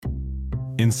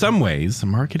In some ways,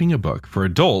 marketing a book for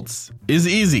adults is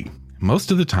easy.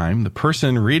 Most of the time, the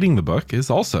person reading the book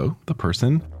is also the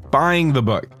person buying the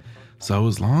book. So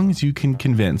as long as you can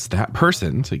convince that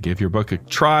person to give your book a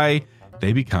try,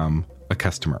 they become a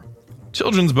customer.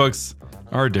 Children's books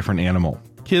are a different animal.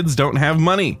 Kids don't have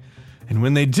money. And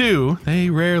when they do,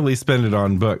 they rarely spend it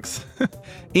on books.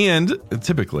 And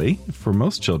typically, for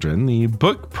most children, the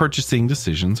book purchasing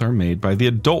decisions are made by the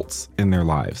adults in their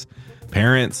lives.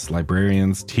 Parents,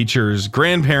 librarians, teachers,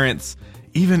 grandparents,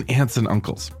 even aunts and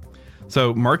uncles.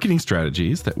 So marketing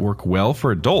strategies that work well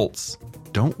for adults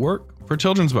don't work for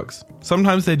children's books.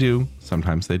 Sometimes they do,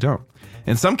 sometimes they don't.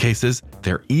 In some cases,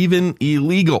 they're even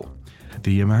illegal.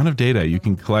 The amount of data you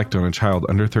can collect on a child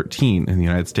under 13 in the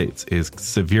United States is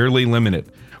severely limited.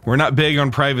 We're not big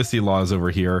on privacy laws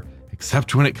over here,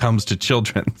 except when it comes to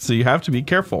children, so you have to be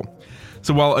careful.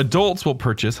 So while adults will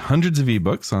purchase hundreds of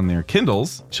ebooks on their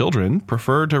Kindles, children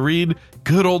prefer to read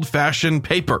good old-fashioned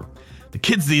paper. The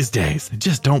kids these days, they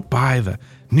just don't buy the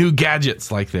new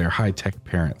gadgets like their high-tech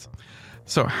parents.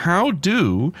 So how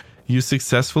do you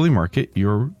successfully market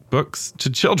your books to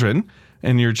children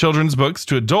and your children's books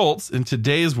to adults in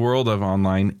today's world of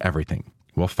online everything?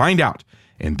 We'll find out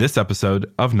in this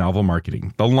episode of Novel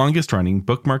Marketing, the longest-running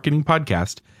book marketing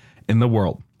podcast in the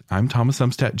world. I'm Thomas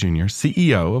Umstattd Jr.,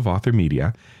 CEO of Author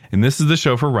Media, and this is the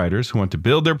show for writers who want to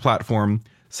build their platform,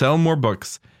 sell more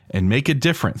books, and make a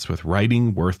difference with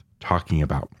writing worth talking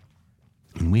about.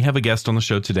 And we have a guest on the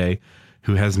show today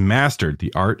who has mastered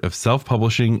the art of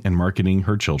self-publishing and marketing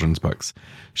her children's books.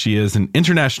 She is an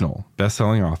international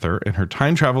best-selling author, and her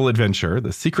time travel adventure,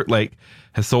 The Secret Lake,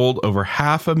 has sold over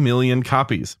 500,000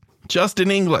 copies, just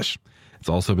in English. It's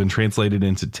also been translated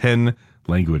into 10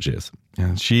 languages.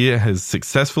 And she is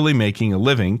successfully making a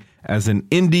living as an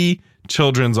indie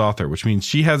children's author, which means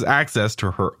she has access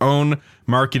to her own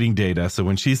marketing data. So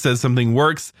when she says something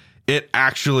works, it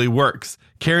actually works.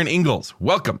 Karen Ingalls,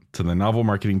 welcome to the Novel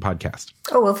Marketing Podcast.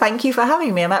 Oh, well, thank you for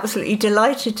having me. I'm absolutely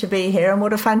delighted to be here. And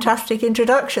what a fantastic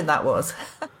introduction that was.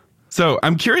 So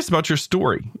I'm curious about your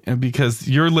story, because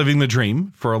you're living the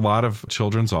dream for a lot of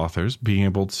children's authors, being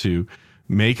able to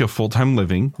make a full-time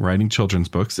living writing children's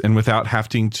books and without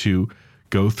having to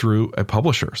go through a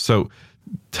publisher. So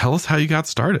tell us how you got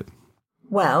started.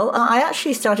 Well, I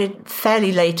actually started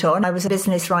fairly late on. I was a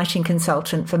business writing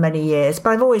consultant for many years,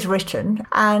 but I've always written.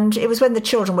 And it was when the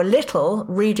children were little,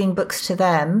 reading books to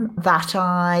them, that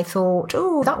I thought,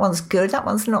 oh, that one's good, that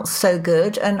one's not so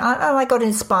good. And I got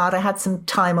inspired. I had some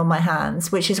time on my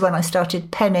hands, which is when I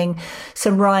started penning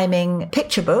some rhyming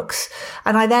picture books.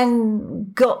 And I then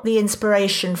got the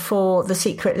inspiration for The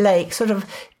Secret Lake, sort of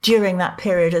during that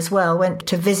period as well. Went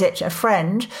to visit a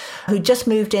friend who just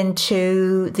moved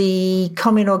into the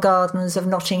communal gardens of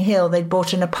Notting Hill. They'd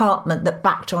bought an apartment that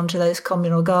backed onto those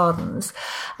communal gardens.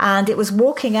 And it was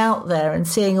walking out there and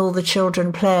seeing all the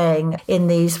children playing in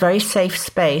these very safe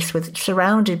space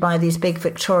surrounded by these big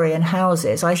Victorian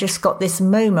houses. I just got this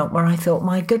moment where I thought,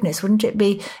 my goodness, wouldn't it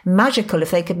be magical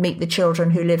if they could meet the children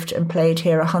who lived and played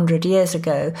here 100 years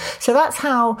ago? So that's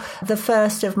how the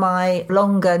first of my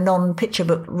longer non-picture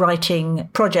book writing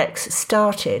projects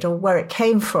started, or where it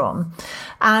came from.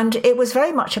 And it was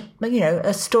very much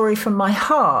a story from my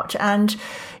heart. And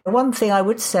one thing I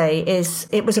would say is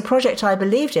it was a project I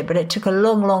believed in, but it took a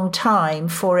long, long time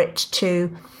for it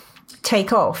to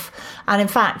take off. And in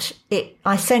fact,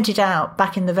 I sent it out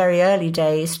back in the very early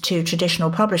days to traditional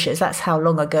publishers. That's how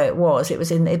long ago it was. It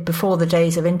was before the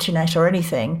days of internet or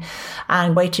anything,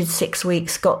 and waited 6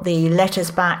 weeks, got the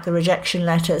letters back, the rejection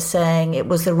letters saying it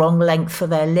was the wrong length for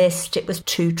their list. It was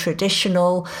too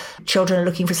traditional. Children are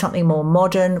looking for something more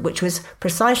modern, which was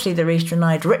precisely the reason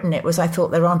I'd written it, was I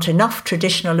thought there aren't enough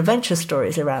traditional adventure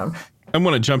stories around. I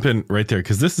want to jump in right there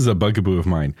because this is a bugaboo of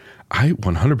mine. I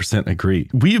 100% agree.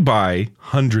 We buy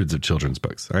hundreds of children's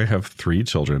books. I have 3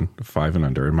 children, 5 and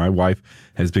under, and my wife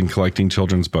has been collecting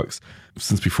children's books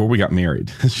since before we got married.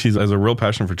 She has a real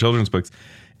passion for children's books,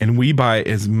 and we buy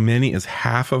as many as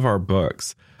half of our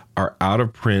books are out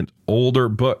of print older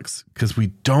books because we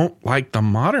don't like the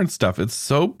modern stuff. It's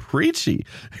so preachy.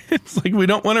 It's like we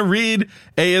don't want to read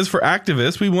A is for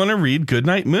Activist. We want to read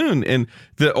Goodnight Moon. And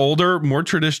the older, more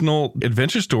traditional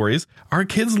adventure stories, our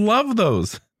kids love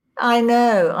those. I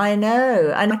know. And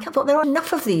I thought there are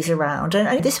enough of these around.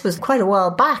 And this was quite a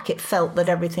while back. It felt that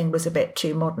everything was a bit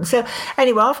too modern. So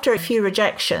anyway, after a few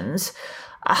rejections,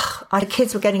 our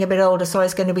kids were getting a bit older, so I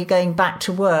was going to be going back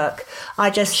to work.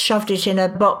 I just shoved it in a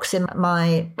box in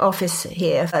my office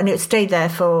here, and it stayed there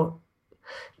for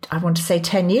I want to say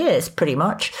 10 years, pretty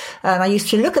much. And I used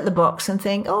to look at the box and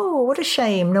think, oh, what a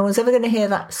shame. No one's ever going to hear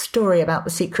that story about the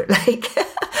Secret Lake.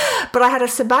 But I had a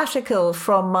sabbatical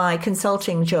from my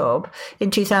consulting job in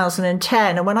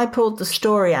 2010. And when I pulled the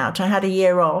story out, I had a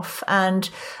year off and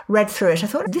read through it. I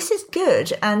thought, this is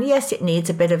good. And yes, it needs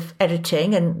a bit of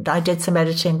editing. And I did some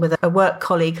editing with a work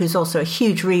colleague who's also a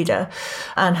huge reader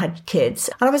and had kids.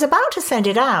 And I was about to send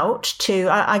it out to,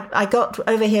 I got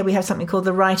over here, we have something called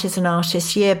the Writers and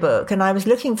Artists Yearbook. And I was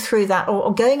looking through that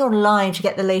or going online to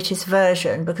get the latest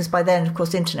version, because by then, of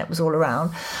course, the internet was all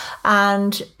around.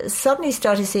 And suddenly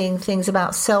started seeing things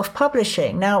about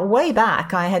self-publishing. Now, way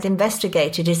back, I had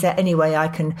investigated, is there any way I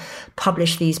can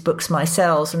publish these books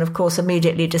myself? And of course,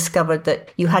 immediately discovered that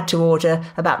you had to order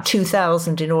about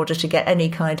 2,000 in order to get any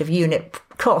kind of unit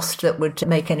cost that would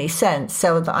make any sense.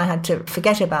 So that I had to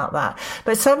forget about that.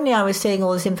 But suddenly I was seeing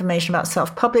all this information about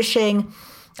self-publishing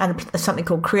and something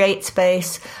called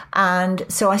CreateSpace. And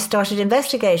so I started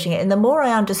investigating it. And the more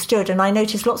I understood, and I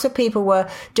noticed lots of people were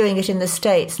doing it in the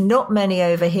States, not many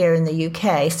over here in the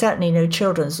UK, certainly no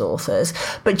children's authors.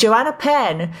 But Joanna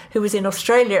Penn, who was in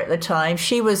Australia at the time,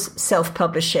 she was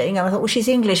self-publishing. And I thought, well, she's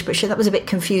English, but that was a bit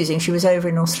confusing. She was over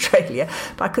in Australia,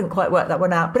 but I couldn't quite work that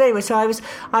one out. But anyway, so I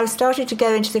was started to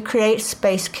go into the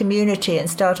CreateSpace community and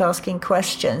start asking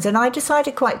questions. And I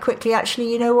decided quite quickly,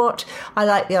 actually, you know what? I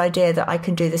like the idea that I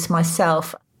can do this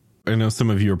myself. I know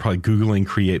some of you are probably Googling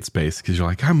CreateSpace because you're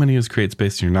like, how many is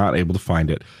CreateSpace? And you're not able to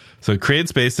find it. So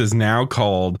CreateSpace is now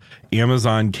called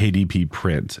Amazon KDP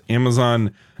Print.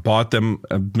 Amazon bought them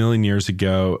a million years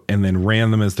ago and then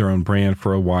ran them as their own brand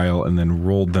for a while and then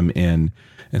rolled them in.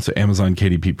 And so Amazon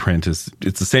KDP Print it's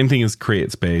the same thing as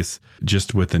CreateSpace,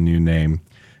 just with a new name.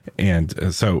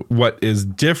 And so what is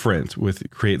different with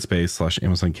CreateSpace /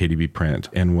 Amazon KDP Print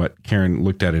and what Karen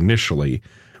looked at initially,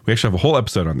 we actually have a whole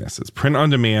episode on this. It's print on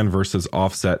demand versus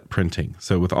offset printing.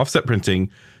 So with offset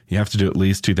printing, you have to do at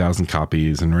least 2,000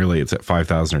 copies. And really it's at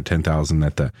 5,000 or 10,000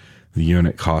 that the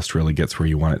unit cost really gets where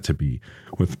you want it to be.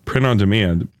 With print on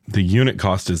demand, the unit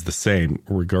cost is the same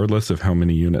regardless of how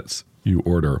many units you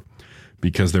order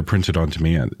because they're printed on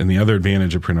demand. And the other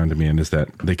advantage of print on demand is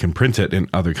that they can print it in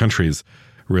other countries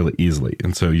really easily.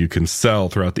 And so you can sell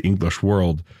throughout the English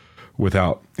world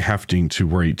without having to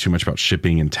worry too much about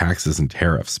shipping and taxes and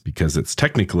tariffs, because it's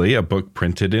technically a book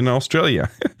printed in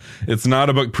Australia. It's not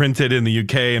a book printed in the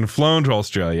UK and flown to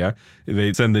Australia.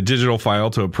 They send the digital file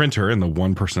to a printer, and the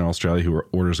one person in Australia who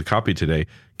orders a copy today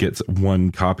gets one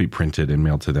copy printed and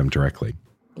mailed to them directly.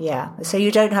 Yeah, so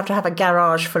you don't have to have a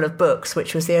garage full of books,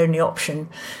 which was the only option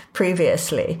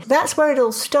previously. That's where it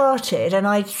all started, and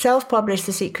I self-published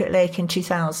The Secret Lake in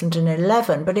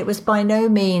 2011, but it was by no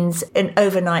means an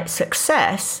overnight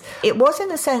success. It was in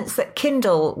the sense that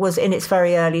Kindle was in its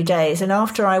very early days, and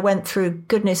after I went through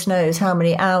goodness knows how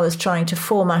many hours trying to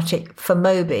format it for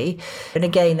Mobi, and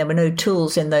again, there were no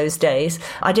tools in those days,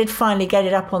 I did finally get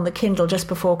it up on the Kindle just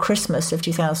before Christmas of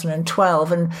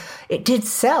 2012, and it did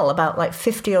sell about like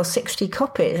 50 or 60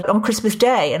 copies on Christmas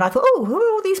Day. And I thought, oh, who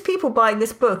are all these people buying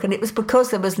this book? And it was because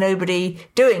there was nobody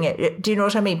doing it. Do you know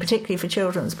what I mean? Particularly for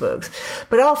children's books.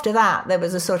 But after that, there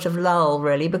was a sort of lull,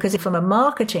 really, because from a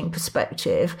marketing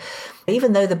perspective,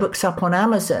 even though the book's up on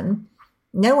Amazon,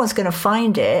 no one's going to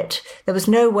find it. There was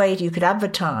no way you could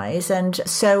advertise. And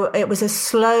so it was a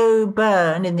slow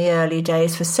burn in the early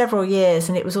days for several years.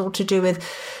 And it was all to do with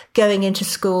going into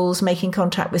schools, making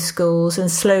contact with schools, and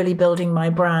slowly building my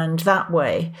brand that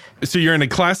way. So you're in a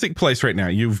classic place right now.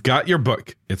 You've got your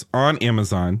book. It's on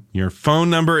Amazon. Your phone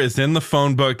number is in the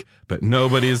phone book, but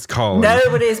nobody's calling.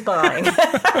 Nobody's buying.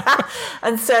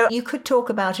 And so you could talk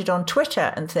about it on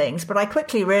Twitter and things, but I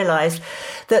quickly realized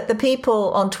that the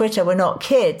people on Twitter were not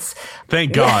kids.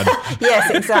 Thank God. Yes,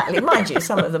 exactly. Mind you,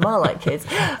 some of them are like kids.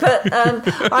 But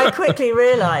I quickly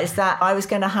realized that I was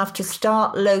going to have to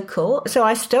start local. So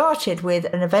I started with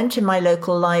an event in my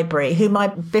local library, whom I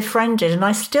befriended. And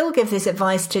I still give this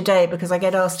advice today because I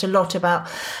get asked a lot about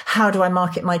how do I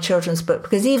market my children's book?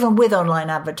 Because even with online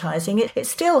advertising, it's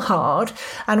still hard.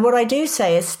 And what I do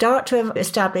say is start to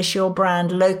establish your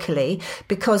brand locally,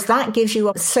 because that gives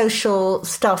you social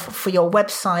stuff for your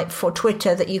website, for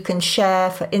Twitter that you can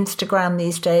share, for Instagram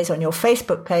these days, on your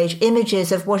Facebook page,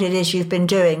 images of what it is you've been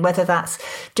doing, whether that's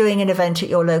doing an event at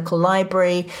your local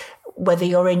library, whether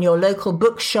you're in your local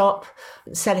bookshop,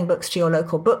 selling books to your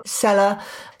local bookseller.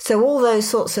 So all those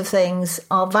sorts of things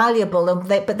are valuable,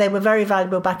 but they were very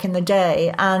valuable back in the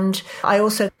day. And I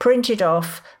also printed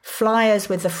off flyers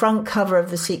with the front cover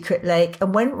of The Secret Lake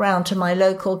and went round to my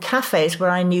local cafes where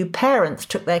I knew parents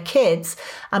took their kids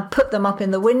and put them up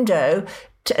in the window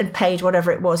and paid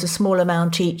whatever it was, a small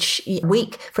amount each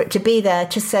week for it to be there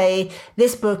to say,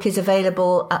 this book is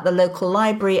available at the local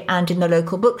library and in the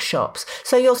local bookshops.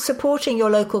 So you're supporting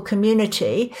your local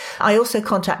community. I also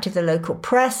contacted the local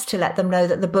press to let them know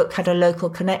that the book had a local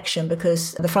connection,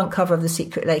 because the front cover of The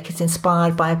Secret Lake is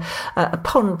inspired by a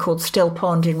pond called Still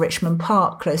Pond in Richmond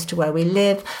Park, close to where we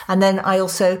live. And then I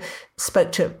also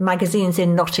spoke to magazines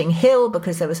in Notting Hill,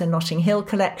 because there was a Notting Hill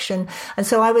collection. And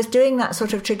so I was doing that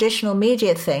sort of traditional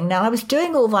media thing. Now, I was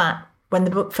doing all that when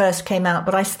the book first came out,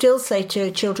 but I still say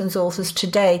to children's authors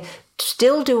today,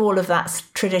 still do all of that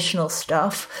traditional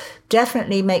stuff.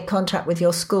 Definitely make contact with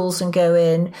your schools and go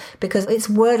in, because it's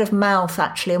word of mouth,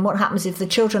 actually. And what happens if the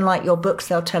children like your books,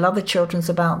 they'll tell other children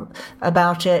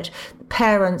about it.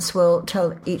 Parents will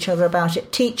tell each other about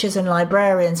it. Teachers and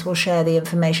librarians will share the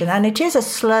information. And it is a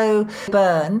slow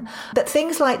burn. But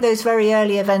things like those very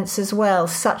early events as well,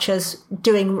 such as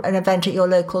doing an event at your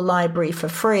local library for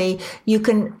free, you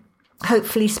can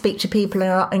hopefully speak to people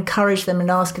and encourage them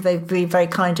and ask if they'd be very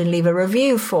kind and leave a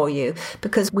review for you.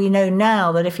 Because we know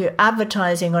now that if you're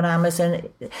advertising on Amazon,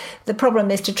 the problem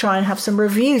is to try and have some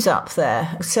reviews up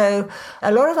there. So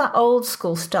a lot of that old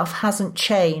school stuff hasn't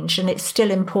changed, and it's still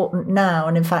important now.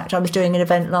 And in fact, I was doing an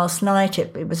event last night.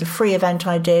 It was a free event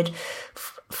I did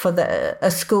for a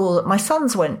school that my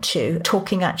sons went to,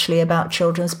 talking actually about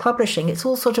children's publishing. It's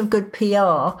all sort of good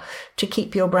PR to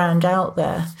keep your brand out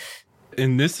there.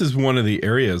 And this is one of the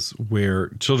areas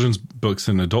where children's books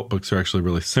and adult books are actually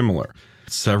really similar.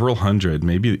 Several hundred,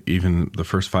 maybe even the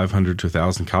first 500 to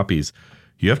 1,000 copies,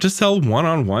 you have to sell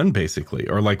one-on-one, basically,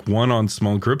 or like one on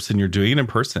small groups, and you're doing it in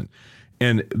person.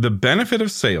 And the benefit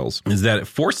of sales is that it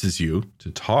forces you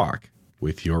to talk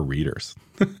with your readers.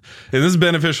 And this is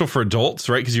beneficial for adults,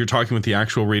 right? Because you're talking with the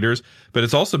actual readers, but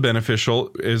it's also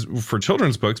beneficial for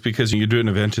children's books, because you do an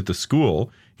event at the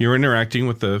school, you're interacting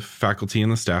with the faculty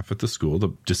and the staff at the school, the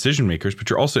decision makers, but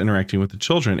you're also interacting with the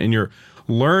children, and you're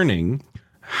learning,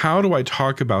 how do I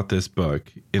talk about this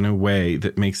book in a way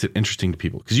that makes it interesting to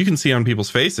people? Because you can see on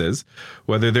people's faces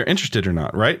whether they're interested or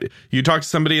not, right? You talk to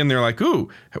somebody and they're like, ooh,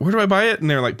 where do I buy it? And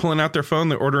they're like pulling out their phone,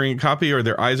 they're ordering a copy, or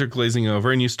their eyes are glazing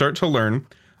over, and you start to learn,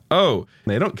 oh,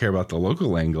 they don't care about the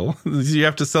local angle. You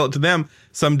have to sell it to them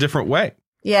some different way.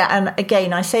 Yeah, and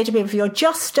again, I say to people, if you're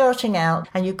just starting out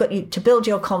and you've got to build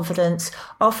your confidence,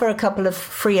 offer a couple of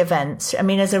free events. I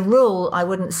mean, as a rule, I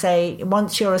wouldn't say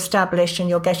once you're established and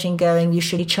you're getting going, you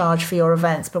should charge for your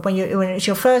events. But when it's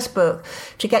your first book,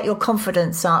 to get your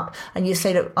confidence up, and you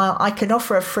say, look, I can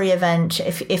offer a free event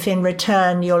if in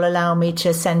return you'll allow me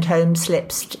to send home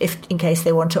slips in case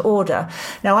they want to order.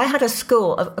 Now, I had a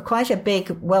school, quite a big,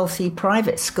 wealthy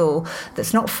private school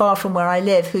that's not far from where I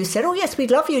live, who said, oh, yes, we'd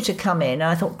love you to come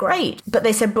in. I thought, great. But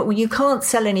they said, but you can't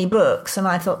sell any books. And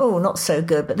I thought, oh, not so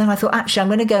good. But then I thought, actually, I'm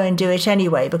going to go and do it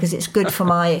anyway, because it's good for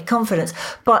my confidence.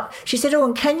 But she said, oh,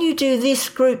 and can you do this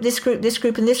group, this group, this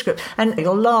group, and this group? And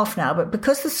you'll laugh now, but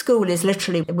because the school is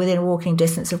literally within walking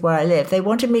distance of where I live, they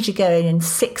wanted me to go in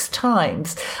 6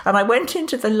 times. And I went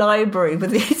into the library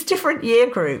with these different year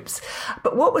groups.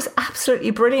 But what was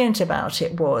absolutely brilliant about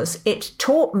it was it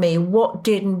taught me what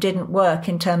did and didn't work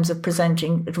in terms of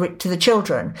presenting to the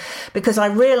children. Because I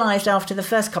realised after the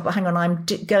first couple, hang on, I'm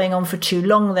going on for too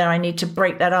long there. I need to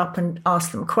break that up and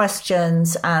ask them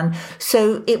questions. And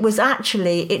so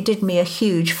it did me a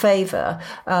huge favour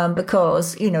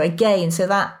because, again, so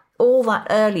that all that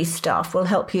early stuff will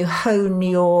help you hone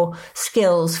your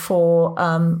skills for,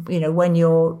 when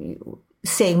you're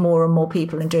seeing more and more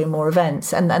people and doing more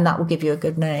events, and that will give you a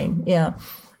good name. Yeah.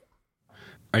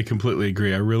 I completely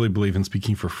agree. I really believe in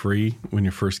speaking for free when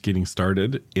you're first getting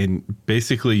started. And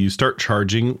basically, you start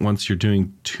charging once you're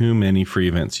doing too many free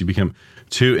events. You become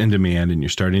too in demand and you're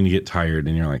starting to get tired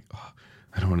and you're like, oh,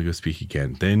 I don't want to go speak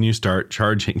again. Then you start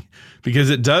charging, because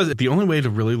the only way to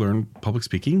really learn public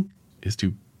speaking is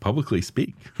to publicly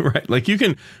speak, right? Like, you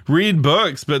can read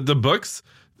books, but the books,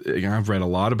 I've read a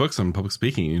lot of books on public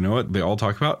speaking. You know what they all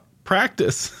talk about?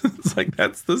 Practice. It's like,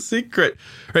 that's the secret,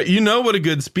 right? You know what a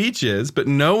good speech is, but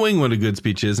knowing what a good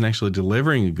speech is and actually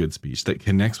delivering a good speech that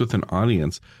connects with an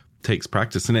audience takes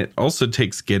practice. And it also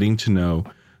takes getting to know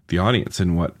the audience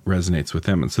and what resonates with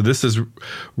them. And so this is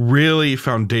really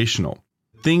foundational.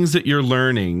 Things that you're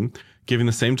learning, giving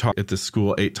the same talk at this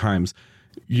school 8 times,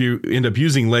 you end up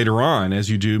using later on as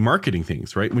you do marketing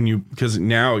things, right? Because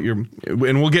now and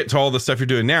we'll get to all the stuff you're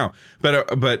doing now.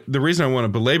 But the reason I want to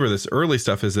belabor this early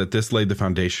stuff is that this laid the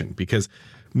foundation, because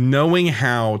knowing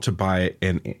how to buy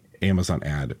an Amazon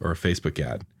ad or a Facebook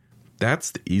ad,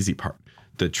 that's the easy part.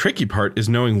 The tricky part is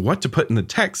knowing what to put in the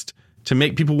text to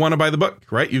make people want to buy the book,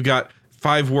 right? You've got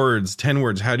 5 words, 10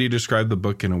 words. How do you describe the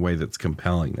book in a way that's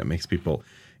compelling, that makes people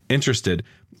interested?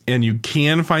 And you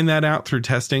can find that out through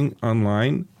testing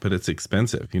online, but it's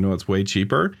expensive. It's way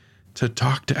cheaper to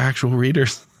talk to actual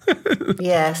readers.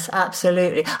 Yes,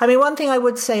 absolutely. I mean, one thing I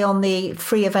would say on the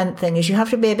free event thing is you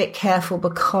have to be a bit careful,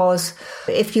 because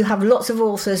if you have lots of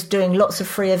authors doing lots of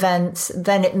free events,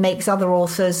 then it makes other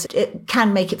authors, it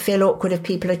can make it feel awkward if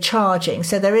people are charging.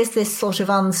 So there is this sort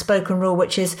of unspoken rule,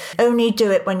 which is only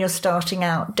do it when you're starting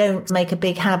out. Don't make a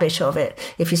big habit of it,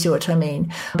 if you see what I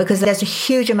mean. Because there's a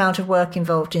huge amount of work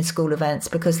involved in school events,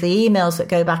 because the emails that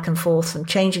go back and forth and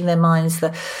changing their minds,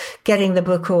 the getting the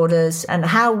book orders, and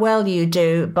how well you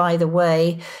do, by the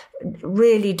way,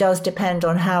 really does depend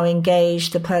on how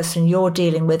engaged the person you're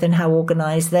dealing with and how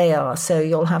organized they are. So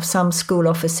you'll have some school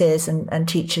offices and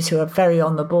teachers who are very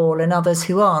on the ball and others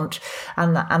who aren't.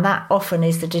 And that often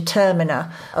is the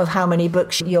determiner of how many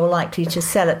books you're likely to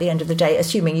sell at the end of the day,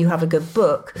 assuming you have a good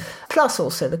book, plus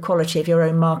also the quality of your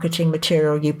own marketing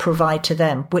material you provide to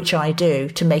them, which I do,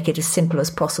 to make it as simple as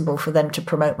possible for them to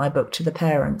promote my book to the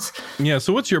parents. Yeah.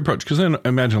 So what's your approach? Because I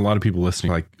imagine a lot of people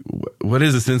listening, like, what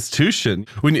is this institution?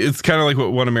 It's kind of like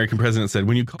what one American president said,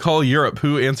 when you call Europe,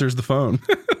 who answers the phone?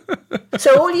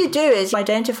 So all you do is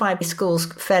identify schools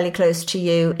fairly close to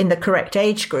you in the correct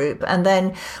age group. And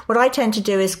then what I tend to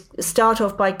do is start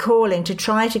off by calling to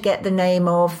try to get the name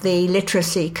of the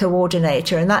literacy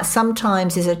coordinator. And that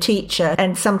sometimes is a teacher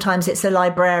and sometimes it's a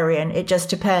librarian. It just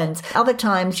depends. Other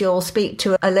times you'll speak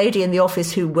to a lady in the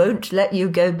office who won't let you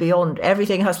go beyond.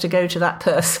 Everything has to go to that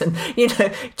person.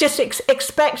 Just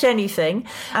expect anything.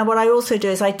 And what I also do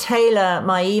is I tailor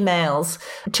my emails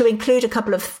to include a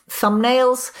couple of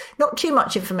thumbnails, not too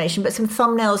much information, but some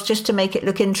thumbnails just to make it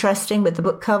look interesting with the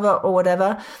book cover or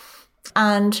whatever,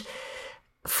 and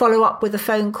follow up with a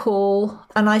phone call.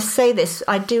 And I say this,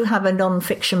 I do have a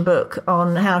non-fiction book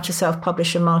on how to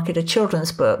self-publish and market a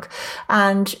children's book.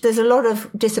 And there's a lot of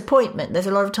disappointment. There's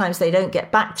a lot of times they don't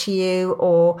get back to you,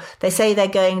 or they say they're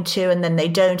going to, and then they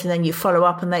don't. And then you follow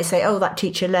up and they say, oh, that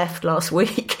teacher left last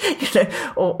week,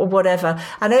 or whatever.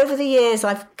 And over the years,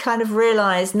 I've kind of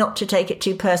realized not to take it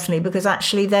too personally, because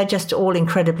actually they're just all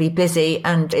incredibly busy.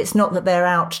 And it's not that they're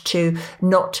out to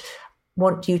not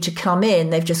want you to come in.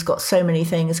 They've just got so many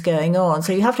things going on.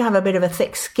 So you have to have a bit of a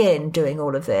thick skin doing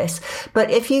all of this. But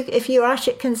if you're at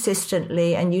it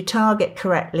consistently and you target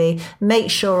correctly, make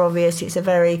sure obviously it's a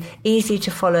very easy to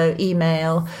follow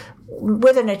email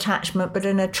with an attachment, but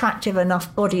an attractive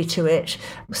enough body to it,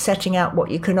 setting out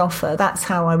what you can offer. That's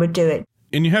how I would do it.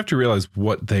 And you have to realize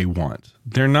what they want.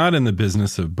 They're not in the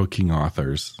business of booking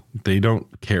authors. They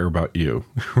don't care about you,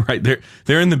 right?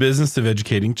 They're in the business of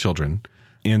educating children.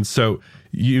 And so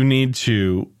you need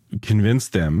to convince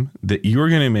them that you are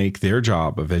going to make their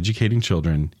job of educating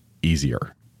children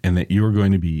easier, and that you are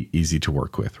going to be easy to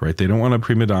work with, right? They don't want a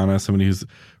prima donna, somebody who's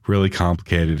really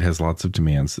complicated, has lots of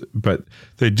demands, but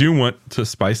they do want to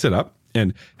spice it up.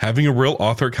 And having a real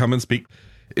author come and speak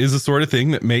is the sort of thing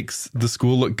that makes the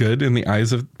school look good in the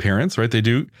eyes of parents, right? They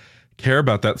do care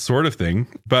about that sort of thing,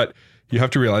 but you have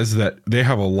to realize that they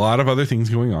have a lot of other things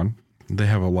going on. They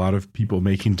have a lot of people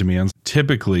making demands.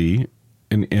 Typically,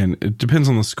 and it depends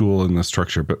on the school and the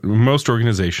structure, but most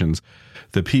organizations,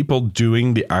 the people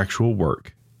doing the actual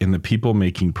work and the people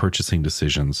making purchasing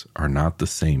decisions are not the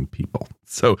same people.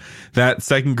 So that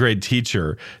second grade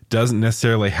teacher doesn't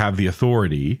necessarily have the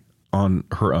authority on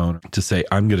her own to say,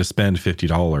 I'm going to spend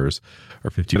 $50 or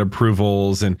 50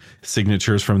 approvals and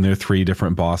signatures from their 3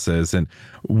 different bosses. And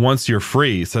once you're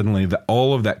free, suddenly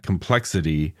all of that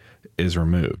complexity is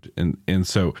removed. And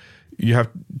so you have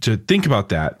to think about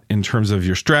that in terms of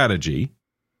your strategy.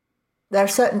 There are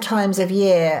certain times of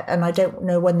year, and I don't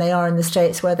know when they are in the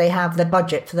States, where they have the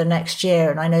budget for the next year.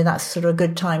 And I know that's sort of a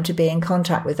good time to be in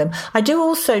contact with them. I do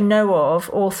also know of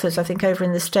authors, I think over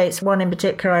in the States, one in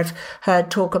particular I've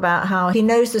heard talk about how he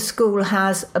knows the school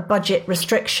has a budget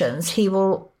restrictions. He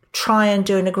will try and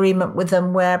do an agreement with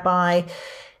them whereby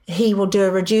he will do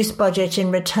a reduced budget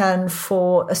in return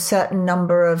for a certain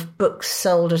number of books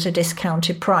sold at a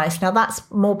discounted price. Now, that's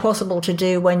more possible to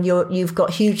do when you've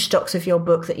got huge stocks of your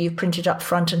book that you've printed up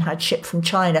front and had shipped from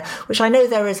China, which I know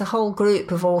there is a whole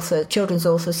group of authors, children's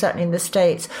authors, certainly in the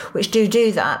States, which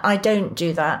do that. I don't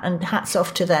do that, and hats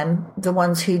off to them, the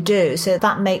ones who do. So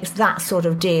that makes that sort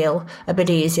of deal a bit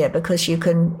easier, because you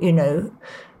can,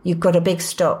 you've got a big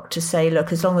stock to say,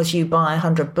 look, as long as you buy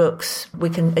 100 books, we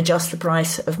can adjust the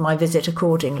price of my visit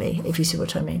accordingly, if you see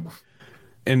what I mean.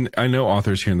 And I know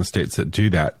authors here in the States that do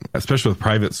that, especially with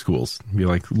private schools. Be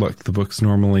like, look, the book's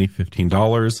normally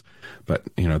 $15, but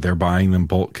they're buying them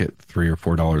bulk at $3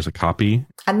 or $4 a copy.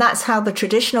 And that's how the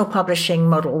traditional publishing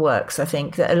model works. I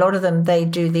think that a lot of them, they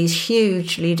do these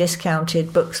hugely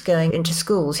discounted books going into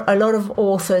schools. A lot of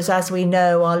authors, as we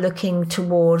know, are looking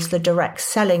towards the direct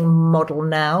selling model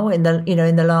now in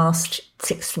the last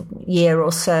 6 year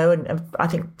or so. And I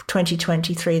think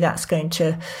 2023, that's going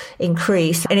to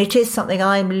increase. And it is something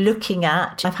I'm looking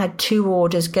at. I've had 2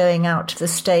 orders going out to the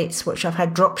States, which I've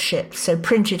had drop shipped, so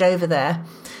printed over there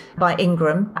by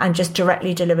Ingram and just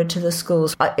directly delivered to the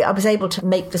schools. I was able to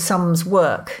make the sums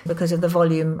work because of the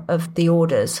volume of the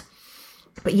orders.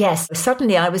 But yes,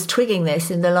 suddenly I was twigging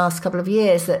this in the last couple of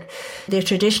years that the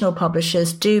traditional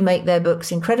publishers do make their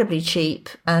books incredibly cheap,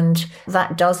 and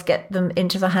that does get them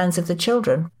into the hands of the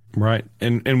children. Right.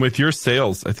 And with your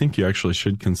sales, I think you actually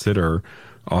should consider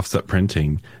offset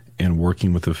printing and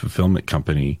working with a fulfillment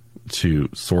company to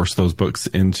source those books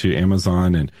into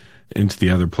Amazon and into the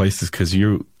other places, because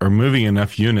you are moving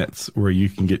enough units where you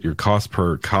can get your cost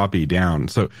per copy down.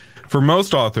 So for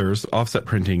most authors, offset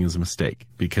printing is a mistake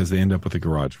because they end up with a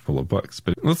garage full of books.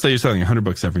 But let's say you're selling 100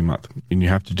 books every month and you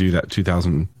have to do that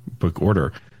 2,000 book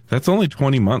order. That's only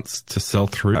 20 months to sell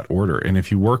through that order. And if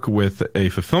you work with a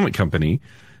fulfillment company,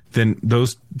 then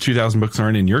those 2,000 books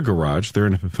aren't in your garage. They're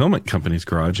in a fulfillment company's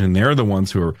garage, and they're the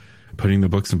ones who are putting the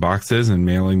books in boxes and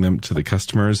mailing them to the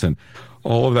customers. And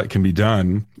all of that can be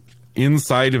done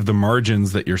inside of the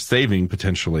margins that you're saving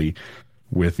potentially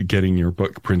with getting your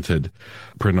book print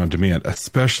on demand,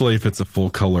 especially if it's a full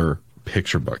color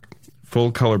picture book.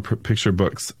 Full color picture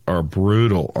books are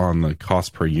brutal on the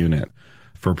cost per unit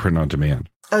for print on demand.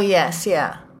 Oh, yes.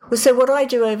 Yeah. Well, so what I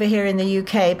do over here in the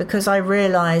UK, because I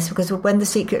realised, because when The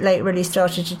Secret Lake really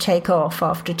started to take off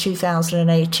after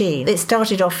 2018, it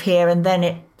started off here and then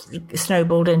it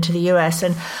snowballed into the US,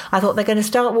 and I thought they're going to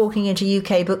start walking into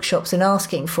UK bookshops and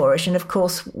asking for it. And of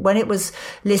course, when it was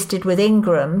listed with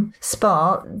Ingram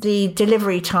Spark, the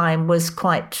delivery time was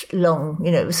quite long.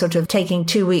 It was sort of taking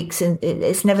 2 weeks, and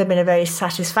it's never been a very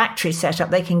satisfactory setup.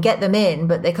 They can get them in,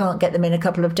 but they can't get them in a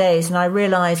couple of days. And I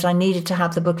realised I needed to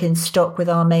have the book in stock with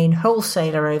our main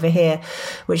wholesaler over here,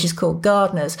 which is called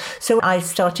Gardner's. So I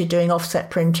started doing offset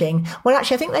printing. Well,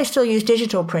 actually, I think they still use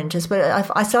digital printers, but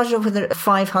I started off with a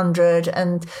 500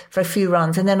 and for a few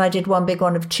runs, and then I did one big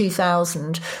one of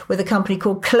 2,000 with a company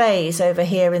called Clays over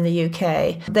here in the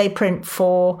UK. They print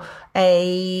for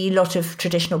a lot of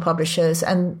traditional publishers,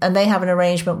 and they have an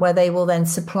arrangement where they will then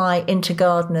supply into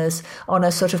Gardner's on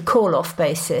a sort of call-off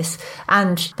basis,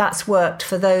 and that's worked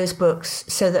for those books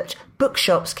so that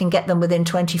bookshops can get them within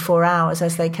 24 hours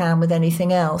as they can with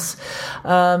anything else.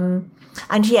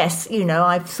 And yes,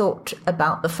 I've thought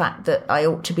about the fact that I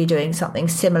ought to be doing something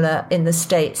similar in the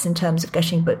States in terms of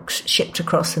getting books shipped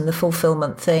across and the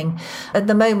fulfillment thing. At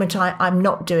the moment, I'm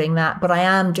not doing that, but I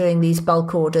am doing these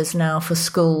bulk orders now for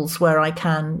schools where I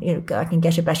can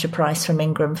get a better price from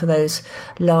Ingram for those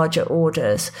larger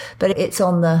orders. But it's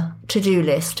on the to-do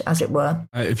list, as it were.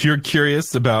 If you're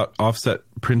curious about offset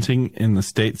printing in the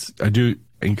States, I do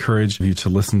encourage you to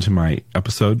listen to my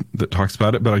episode that talks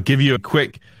about it, but I'll give you a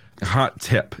quick hot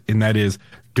tip, and that is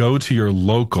go to your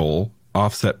local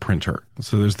offset printer.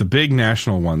 So there's the big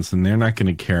national ones, and they're not going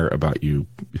to care about you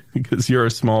because you're a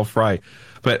small fry.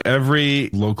 But every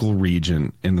local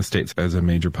region in the States has a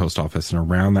major post office, and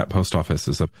around that post office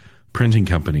is a printing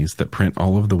companies that print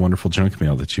all of the wonderful junk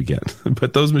mail that you get.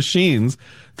 But those machines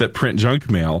that print junk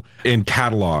mail in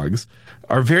catalogs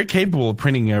are very capable of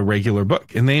printing a regular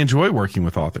book, and they enjoy working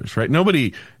with authors, right?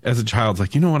 Nobody as a child's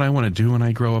like, you know what I want to do when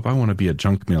I grow up? I want to be a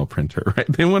junk mail printer, right?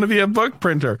 They want to be a book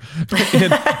printer.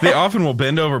 And they often will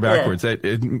bend over backwards.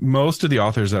 Yeah. Most of the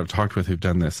authors that I've talked with who've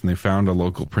done this, and they found a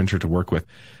local printer to work with,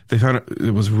 they found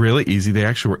it was really easy. They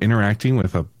actually were interacting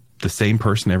with the same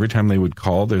person every time they would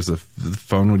call. The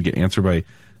phone would get answered by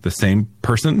the same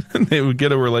person, and they would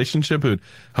get a relationship who would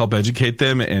help educate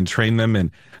them and train them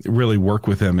and really work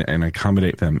with them and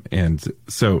accommodate them. And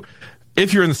so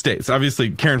if you're in the States, obviously,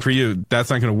 Karen, for you,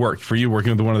 that's not going to work. For you,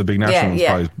 working with one of the big national ones is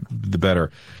probably the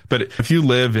better. But if you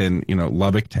live in,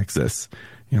 Lubbock, Texas,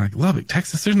 you're like, Lubbock,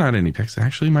 Texas, there's not any Texas.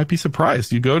 Actually, you might be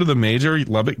surprised. You go to the major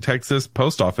Lubbock, Texas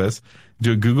post office,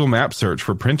 do a Google map search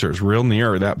for printers real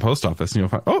near that post office, and you'll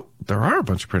find, oh, there are a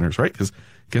bunch of printers, right? Because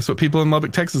guess what people in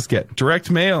Lubbock, Texas get? Direct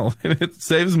mail. And it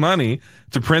saves money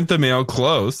to print the mail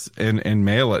close and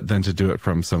mail it than to do it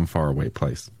from some faraway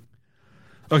place.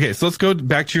 Okay, so let's go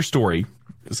back to your story.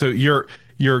 So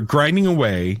you're grinding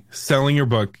away, selling your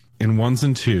book in ones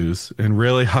and twos and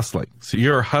really hustling. So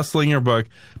you're hustling your book,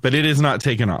 but it is not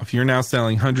taken off. You're now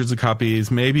selling hundreds of copies,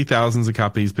 maybe thousands of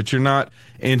copies, but you're not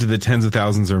into the tens of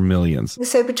thousands or millions.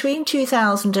 So between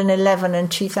 2011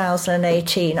 and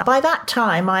 2018, by that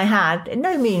time I had,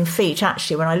 no mean feat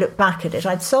actually when I look back at it,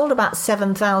 I'd sold about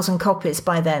 7,000 copies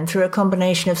by then through a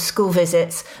combination of school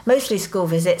visits, mostly school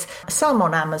visits, some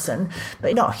on Amazon,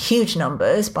 but not huge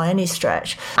numbers by any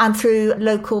stretch, and through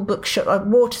local bookshop,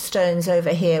 Waterstones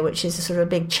over here, which is a sort of a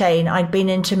big chain. I'd been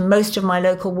into most of my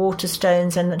local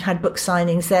Waterstones and had book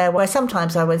signings there, where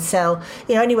sometimes I would sell,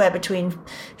 anywhere between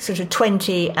sort of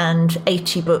 20 and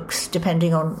 80 books,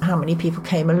 depending on how many people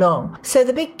came along. So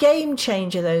the big game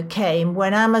changer, though, came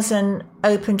when Amazon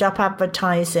opened up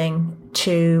advertising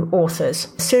to authors.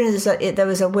 As soon as there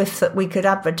was a whiff that we could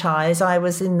advertise, I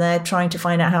was in there trying to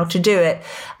find out how to do it.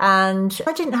 And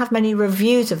I didn't have many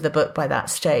reviews of the book by that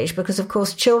stage because, of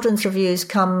course, children's reviews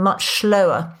come much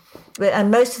slower.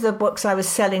 And most of the books I was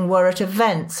selling were at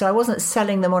events, so I wasn't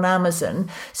selling them on Amazon.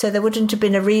 So there wouldn't have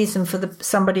been a reason for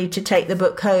somebody to take the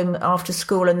book home after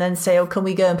school and then say, oh, can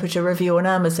we go and put a review on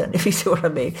Amazon, if you see what I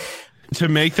mean. To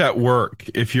make that work,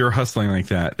 if you're hustling like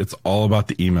that, it's all about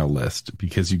the email list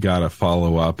because you got to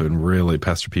follow up and really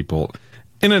pester people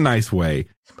in a nice way.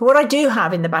 But what I do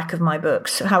have in the back of my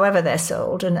books, however they're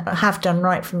sold, and have done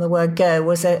right from the word go,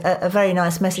 was a very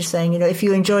nice message saying, if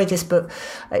you enjoyed this book,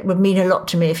 it would mean a lot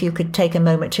to me if you could take a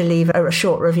moment to leave a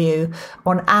short review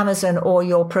on Amazon or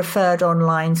your preferred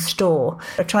online store.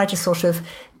 I try to sort of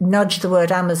nudge the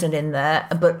word Amazon in there,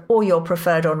 but or your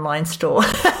preferred online store.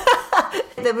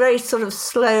 They're very sort of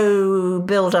slow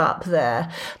build up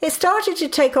there. It started to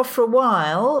take off for a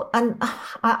while, and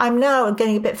I'm now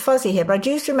getting a bit fuzzy here, but I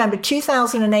do remember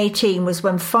 2018 was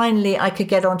when finally I could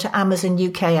get onto Amazon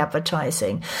UK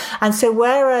advertising. And so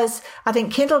whereas I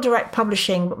think Kindle Direct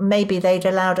Publishing, maybe they'd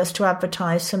allowed us to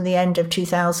advertise from the end of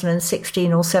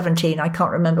 2016 or 17, I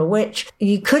can't remember which,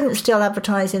 you couldn't still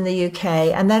advertise in the UK.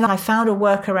 And then I found a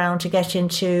workaround to get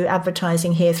into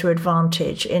advertising here through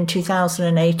Advantage in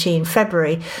 2018,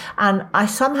 February. And I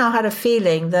somehow had a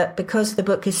feeling that because the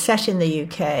book is set in the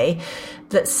UK,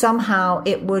 that somehow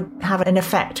it would have an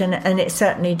effect. And it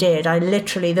certainly did. I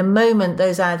literally, the moment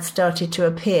those ads started to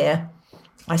appear,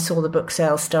 I saw the book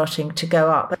sales starting to go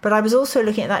up. But I was also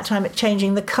looking at that time at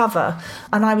changing the cover.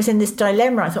 And I was in this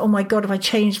dilemma. I thought, oh my God, if I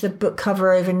change the book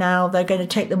cover over now, they're going to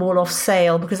take them all off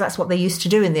sale, because that's what they used to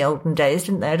do in the olden days,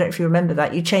 didn't they? I don't know if you remember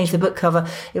that. You change the book cover,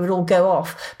 it would all go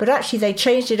off. But actually they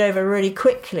changed it over really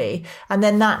quickly. And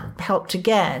then that helped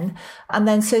again. And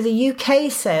then so the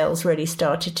UK sales really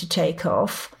started to take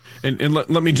off. And let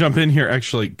me jump in here,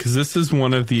 actually, because this is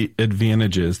one of the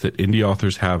advantages that indie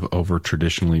authors have over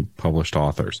traditionally published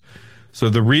authors. So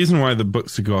the reason why the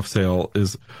books go off sale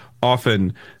is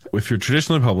often if you're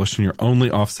traditionally published and you're only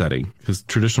offsetting, because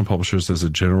traditional publishers, as a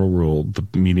general rule, the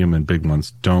medium and big ones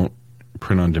don't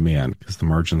print on demand because the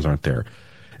margins aren't there.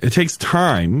 It takes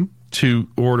time to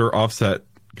order offset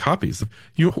copies. If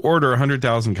you order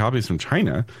 100,000 copies from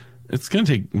China, it's going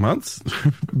to take months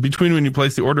between when you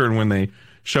place the order and when they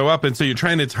show up. And so you're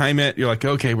trying to time it. You're like,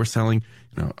 okay, we're selling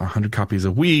 100 copies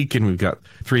a week and we've got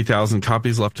 3,000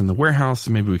 copies left in the warehouse.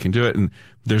 So maybe we can do it. And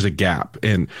there's a gap.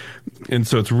 And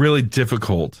so it's really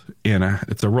difficult and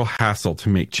it's a real hassle to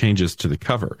make changes to the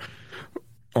cover.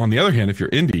 On the other hand, if you're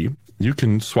indie, you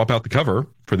can swap out the cover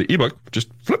for the ebook. Just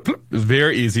flip. It's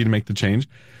very easy to make the change.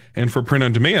 And for print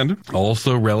on demand,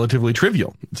 also relatively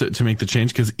trivial to make the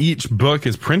change because each book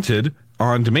is printed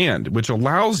on demand, which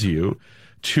allows you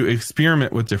to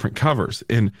experiment with different covers.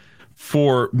 And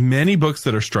for many books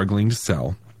that are struggling to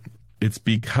sell, it's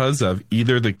because of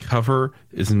either the cover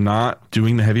is not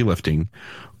doing the heavy lifting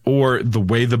or the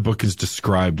way the book is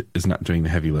described is not doing the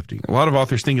heavy lifting. A lot of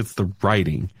authors think it's the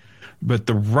writing, but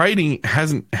the writing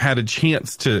hasn't had a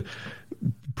chance to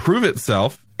prove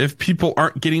itself if people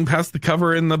aren't getting past the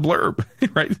cover and the blurb,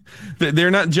 right?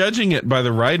 They're not judging it by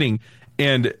the writing.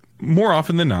 And more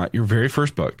often than not, your very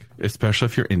first book, especially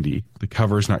if you're indie, the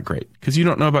cover is not great because you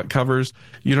don't know about covers.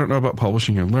 You don't know about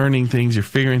publishing. You're learning things. You're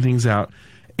figuring things out.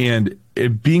 And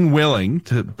being willing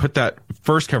to put that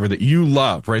first cover that you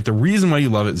love, right? The reason why you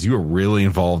love it is you are really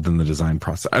involved in the design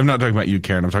process. I'm not talking about you,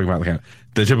 Karen. I'm talking about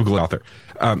the typical author.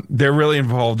 They're really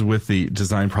involved with the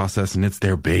design process and it's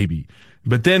their baby.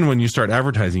 But then when you start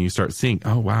advertising, you start seeing,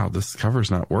 oh, wow, this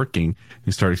cover's not working.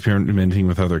 You start experimenting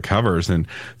with other covers and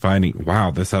finding,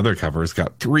 wow, this other cover's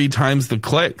got 3 times the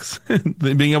clicks.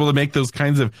 Being able to make those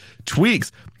kinds of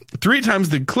tweaks. 3 times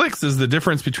the clicks is the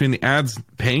difference between the ads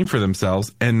paying for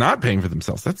themselves and not paying for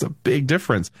themselves. That's a big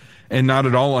difference and not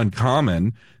at all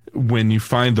uncommon when you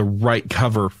find the right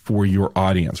cover for your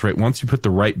audience, right? Once you put the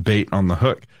right bait on the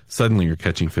hook, suddenly you're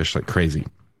catching fish like crazy.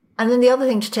 And then the other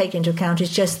thing to take into account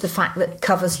is just the fact that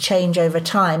covers change over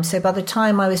time. So by the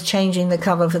time I was changing the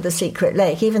cover for The Secret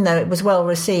Lake, even though it was well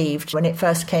received when it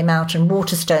first came out and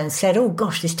Waterstones said, oh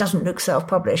gosh, this doesn't look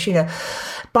self-published,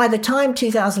 by the time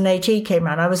 2018 came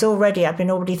around, I've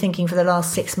been already thinking for the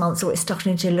last 6 months, it's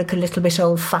starting to look a little bit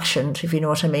old-fashioned, if you know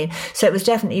what I mean. So it was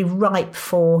definitely ripe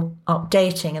for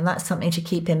updating, and that's something to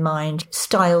keep in mind.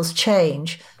 Styles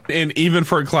change. And even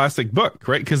for a classic book,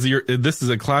 right? Because this is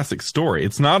a classic story.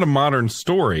 It's not a modern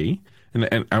story.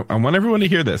 And I want everyone to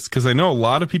hear this, because I know a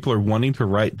lot of people are wanting to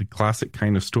write the classic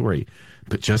kind of story.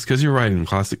 But just because you're writing a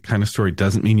classic kind of story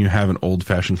doesn't mean you have an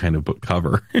old-fashioned kind of book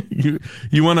cover.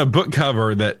 You want a book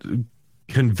cover that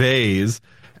conveys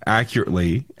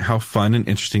accurately how fun and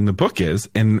interesting the book is.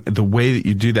 And the way that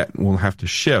you do that will have to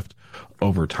shift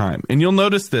over time. And you'll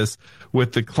notice this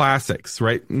with the classics,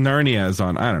 right? Narnia is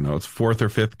on, I don't know, its 4th or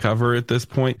 5th cover at this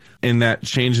point. And that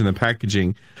change in the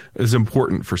packaging is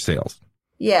important for sales.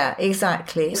 Yeah,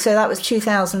 exactly. So that was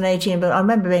 2018, but I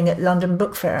remember being at London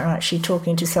Book Fair and actually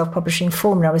talking to Self-Publishing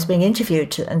Forum, and I was being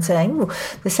interviewed and saying,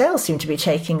 the sales seem to be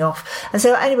taking off. And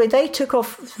so anyway, they took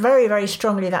off very, very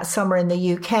strongly that summer in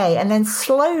the UK, and then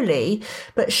slowly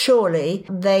but surely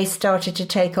they started to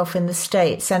take off in the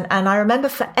States. And I remember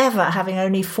forever having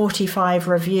only 45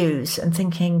 reviews and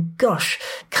thinking, gosh,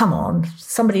 come on,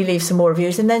 somebody leave some more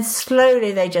reviews. And then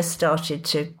slowly they just started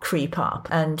to creep up.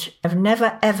 And I've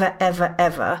never,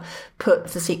 ever put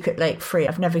The Secret Lake free.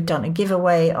 I've never done a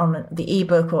giveaway on the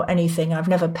ebook or anything. I've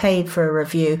never paid for a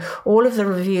review. All of the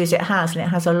reviews it has, and it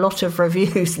has a lot of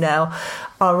reviews now,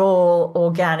 are all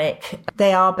organic.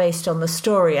 They are based on the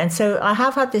story. And so I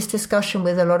have had this discussion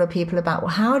with a lot of people about,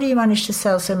 well, how do you manage to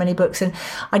sell so many books? And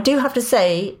I do have to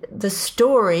say the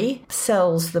story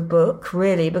sells the book,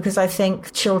 really, because I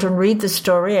think children read the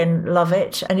story and love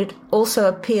it. And it also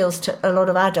appeals to a lot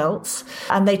of adults,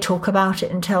 and they talk about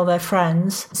it and tell their friends.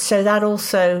 So that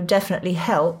also definitely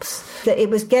helps. That it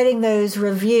was getting those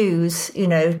reviews,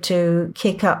 to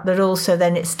kick up, but also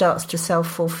then it starts to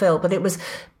self-fulfill. But it was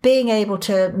being able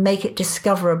to make it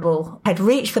discoverable. I'd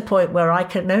reached the point where I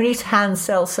can only hand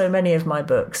sell so many of my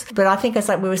books. But I think, as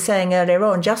like we were saying earlier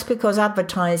on, just because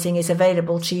advertising is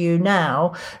available to you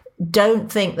now,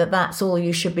 don't think that that's all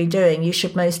you should be doing. You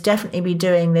should most definitely be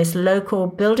doing this local,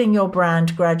 building your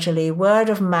brand gradually. Word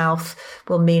of mouth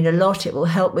will mean a lot. It will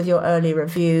help with your early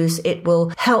reviews. It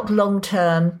will help long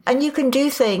term. And you can do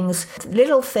things,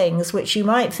 little things, which you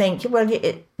might think, well,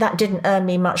 that didn't earn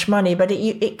me much money, but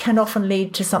it can often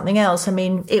lead to something else. I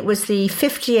mean, it was the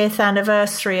 50th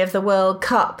anniversary of the World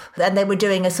Cup, and they were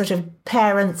doing a sort of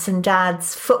parents and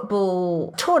dads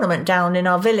football tournament down in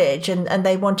our village, and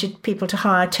they wanted people to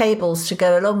hire tables to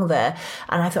go along there.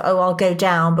 And I thought, I'll go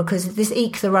down, because this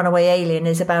Eek the Runaway Alien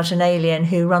is about an alien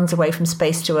who runs away from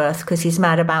space to Earth because he's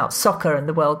mad about soccer and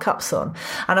the World Cup's on.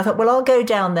 And I thought, well, I'll go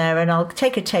down there and I'll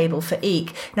take a table for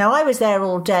Eek. Now, I was there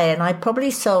all day and I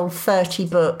probably sold 30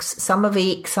 books, some of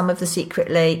Eek, some of The Secret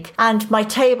Lake, and my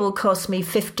table cost me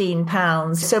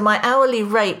 £15. So my hourly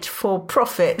rate for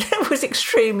profit was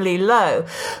extremely low.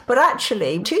 But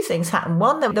actually, two things happened.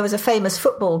 One, there was a famous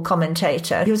football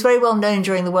commentator who was very well known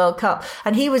during the World Cup,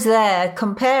 and he was there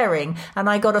comparing, and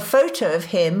I got a photo of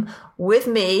him with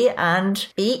me and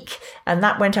Eek, and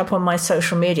that went up on my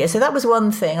social media. So that was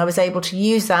one thing. I was able to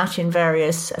use that in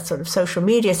various sort of social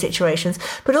media situations.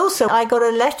 But also I got a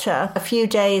letter a few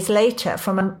days later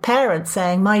from a parent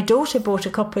saying, my daughter bought a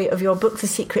copy of your book, The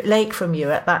Secret Lake, from you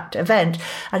at that event,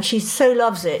 and she so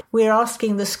loves it. We're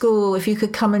asking the school if you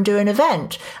could come and do an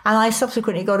event. And I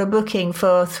subsequently got a booking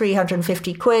for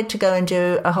 £350 to go and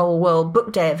do a whole World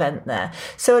Book Day event there.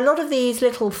 So a lot of these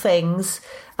little things.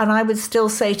 And I would still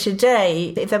say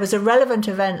today, if there was a relevant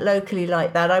event locally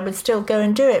like that, I would still go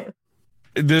and do it.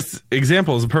 This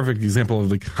example is a perfect example of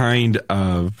the kind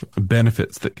of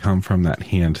benefits that come from that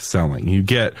hand selling. You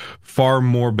get far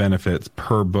more benefits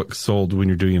per book sold when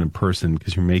you're doing it in person,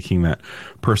 because you're making that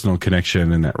personal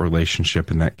connection and that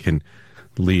relationship, and that can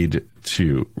lead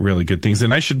to really good things.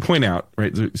 And I should point out,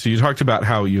 right, so you talked about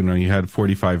how, you had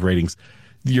 45 ratings.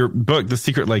 Your book, The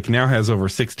Secret Lake, now has over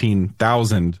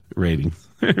 16,000 ratings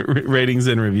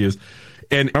and reviews.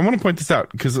 And I want to point this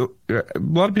out because a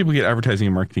lot of people get advertising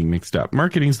and marketing mixed up.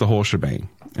 Marketing's the whole shebang.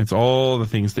 It's all the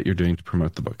things that you're doing to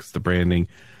promote the books, the branding.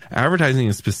 Advertising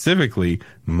is specifically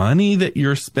money that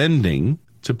you're spending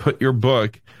to put your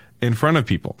book in front of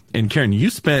people. And Karen, you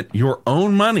spent your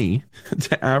own money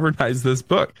to advertise this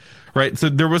book, right? So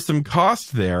there was some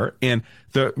cost there, and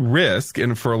the risk,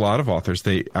 and for a lot of authors,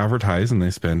 they advertise and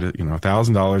they spend,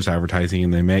 $1,000 advertising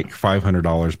and they make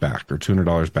 $500 back or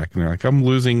 $200 back. And they're like, I'm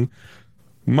losing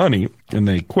money, and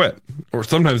they quit. Or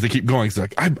sometimes they keep going. It's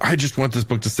like, I just want this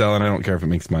book to sell and I don't care if it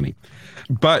makes money.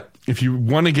 But if you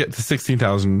want to get to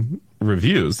 16,000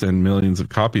 reviews and millions of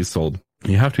copies sold,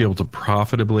 you have to be able to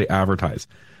profitably advertise.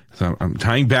 So I'm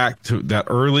tying back to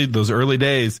those early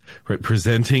days, right?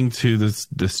 Presenting to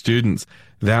the students.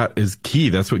 That is key.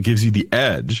 That's what gives you the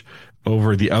edge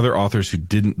over the other authors who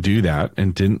didn't do that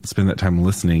and didn't spend that time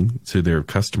listening to their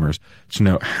customers to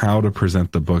know how to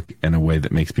present the book in a way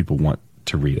that makes people want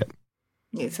to read it.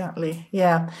 Exactly.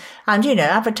 Yeah. And,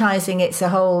 advertising, it's a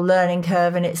whole learning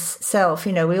curve in itself.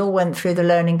 We all went through the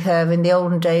learning curve in the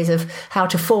olden days of how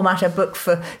to format a book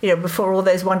for, before all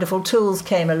those wonderful tools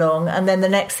came along. And then the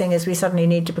next thing is we suddenly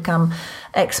need to become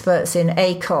experts in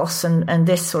ACOS and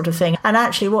this sort of thing. And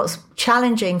actually what's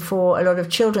challenging for a lot of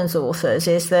children's authors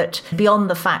is that beyond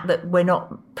the fact that we're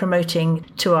not promoting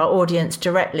to our audience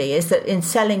directly, is that in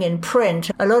selling in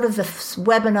print, a lot of the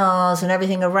webinars and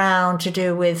everything around to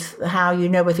do with how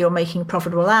whether you're making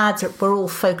profitable ads, were all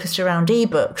focused around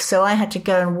ebooks. So I had to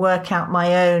go and work out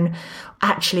my own,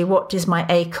 actually, what is my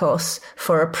ACOS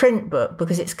for a print book?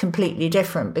 Because it's completely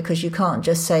different, because you can't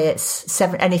just say it's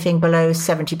anything below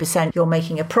 70% you're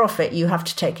making a profit. You have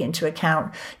to take into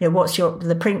account, what's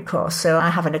the print cost. So I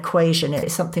have an equation.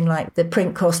 It's something like the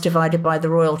print cost divided by the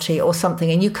royalty or something.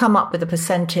 And you come up with a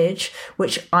percentage,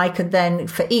 which I could then,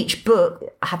 for each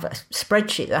book, have a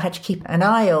spreadsheet that I had to keep an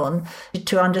eye on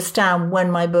to understand when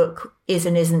my book is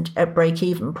and isn't at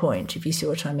break-even point, if you see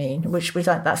what I mean, which was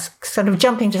like, that's sort of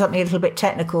jumping to something a little bit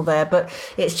technical there, but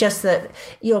it's just that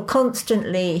you're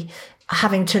constantly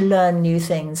having to learn new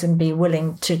things and be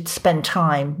willing to spend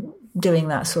time doing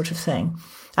that sort of thing.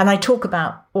 And I talk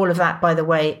about all of that, by the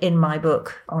way, in my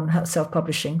book on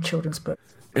self-publishing children's books.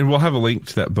 And we'll have a link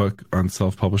to that book on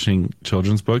self-publishing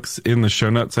children's books in the show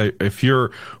notes. If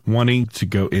you're wanting to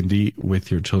go indie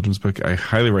with your children's book, I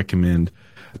highly recommend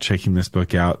checking this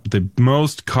book out. The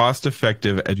most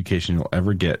cost-effective education you'll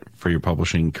ever get for your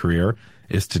publishing career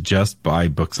is to just buy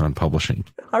books on publishing.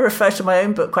 I refer to my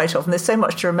own book quite often. There's so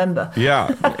much to remember.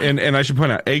 Yeah. And I should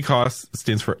point out, ACOS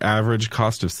stands for average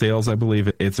cost of sales, I believe.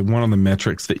 It's one of the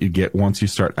metrics that you get once you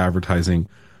start advertising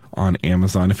on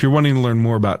Amazon. If you're wanting to learn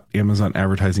more about Amazon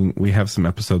advertising, we have some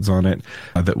episodes on it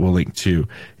that we'll link to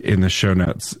in the show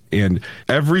notes. And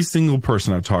every single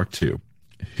person I've talked to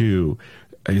who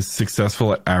is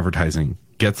successful at advertising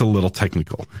gets a little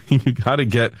technical. You got to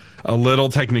get a little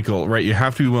technical, right? You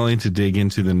have to be willing to dig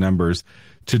into the numbers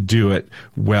to do it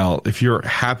well. If you're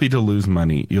happy to lose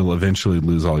money, you'll eventually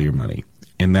lose all your money.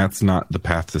 And that's not the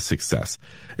path to success.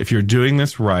 If you're doing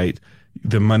this right,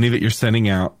 the money that you're sending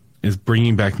out is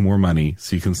bringing back more money,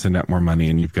 so you can send out more money,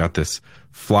 and you've got this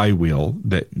flywheel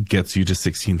that gets you to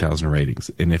 16,000 ratings.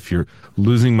 And if you're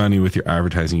losing money with your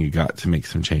advertising, you got to make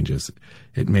some changes.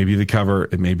 It may be the cover,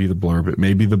 it may be the blurb, it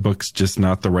may be the book's just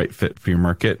not the right fit for your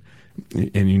market,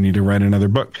 and you need to write another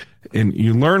book. And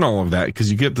you learn all of that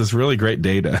because you get this really great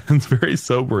data. It's very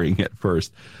sobering at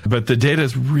first, but the data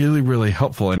is really, really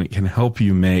helpful, and it can help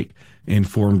you make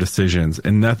informed decisions.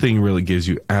 And nothing really gives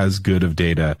you as good of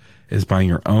data as buying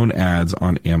your own ads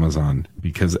on Amazon,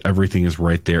 because everything is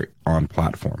right there on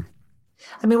platform.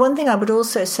 I mean, one thing I would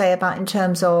also say about in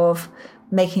terms of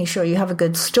making sure you have a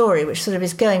good story, which sort of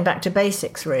is going back to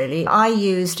basics, really. I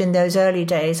used in those early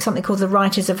days something called the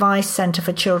Writer's Advice Centre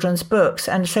for Children's Books.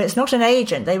 And so it's not an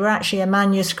agent. They were actually a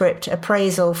manuscript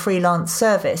appraisal freelance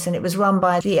service, and it was run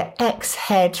by the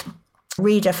ex-head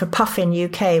reader for Puffin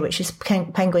UK, which is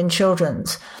Penguin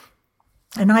Children's.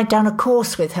 And I'd done a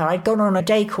course with her. I'd gone on a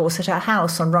day course at her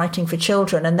house on writing for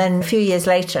children. And then a few years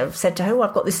later, I said to her,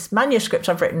 I've got this manuscript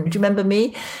I've written. Do you remember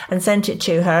me? And sent it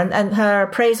to her. And her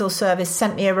appraisal service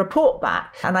sent me a report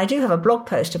back. And I do have a blog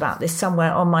post about this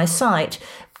somewhere on my site,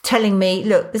 telling me,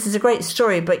 look, this is a great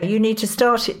story, but you need to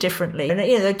start it differently.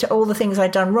 And, all the things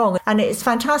I'd done wrong. And it's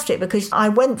fantastic because I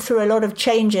went through a lot of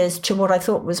changes to what I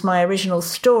thought was my original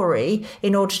story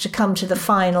in order to come to the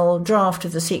final draft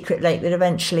of The Secret Lake that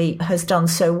eventually has done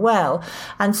so well.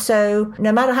 And so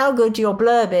no matter how good your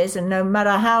blurb is and no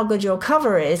matter how good your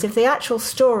cover is, if the actual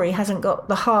story hasn't got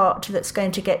the heart that's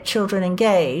going to get children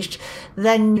engaged,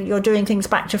 then you're doing things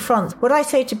back to front. What I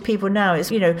say to people now is,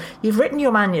 you've written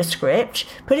your manuscript,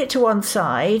 put it to one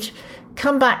side,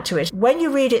 come back to it. When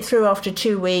you read it through after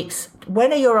 2 weeks,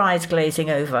 when are your eyes glazing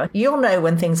over? You'll know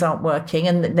when things aren't working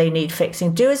and that they need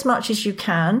fixing. Do as much as you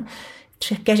can.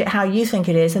 to get it how you think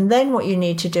it is. And then what you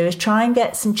need to do is try and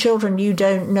get some children you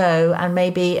don't know and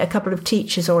maybe a couple of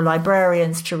teachers or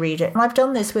librarians to read it. And I've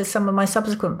done this with some of my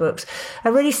subsequent books.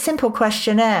 A really simple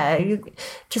questionnaire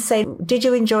to say, did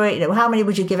you enjoy it? How many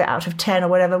would you give it out of 10 or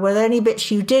whatever? Were there any bits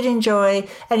you did enjoy,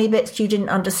 any bits you didn't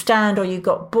understand or you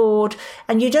got bored?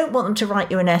 And you don't want them to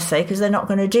write you an essay because they're not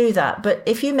going to do that. But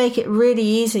if you make it really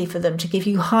easy for them to give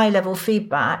you high level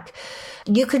feedback,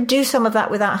 you could do some of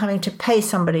that without having to pay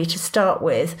somebody to start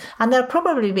with. And they'll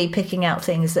probably be picking out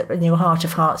things that in your heart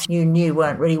of hearts you knew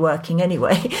weren't really working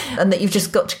anyway, and that you've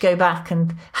just got to go back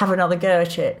and have another go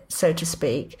at it, so to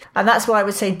speak. And that's why I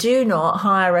would say do not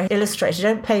hire an illustrator.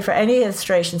 Don't pay for any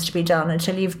illustrations to be done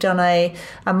until you've done a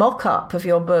mock-up of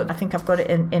your book. I think I've got it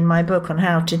in my book on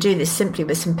how to do this simply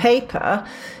with some paper.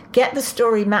 Get the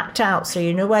story mapped out so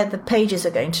you know where the pages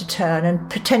are going to turn and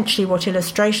potentially what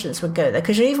illustrations would go there.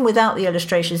 Because even without the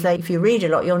illustrations there, if you read a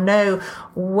lot, you'll know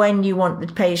when you want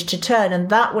the page to turn, and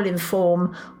that will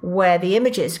inform where the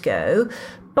images go.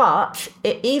 But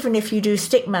even if you do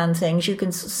stickman things, you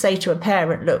can say to a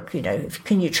parent, look,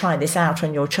 can you try this out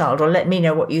on your child, or let me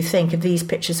know what you think if these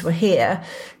pictures were here,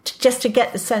 just to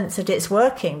get the sense that it's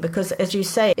working. Because as you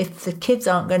say, if the kids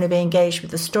aren't going to be engaged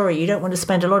with the story, you don't want to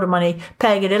spend a lot of money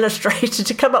paying an illustrator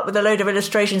to come up with a load of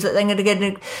illustrations that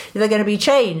they're going to be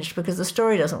changed because the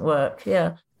story doesn't work.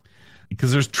 Yeah.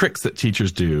 Because there's tricks that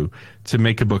teachers do to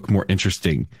make a book more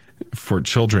interesting for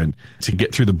children to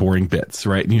get through the boring bits,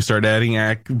 right? And you start adding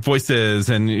voices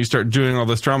and you start doing all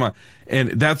this drama.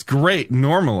 And that's great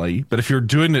normally, but if you're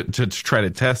doing it to try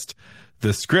to test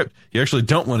the script, you actually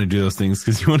don't want to do those things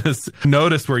because you want to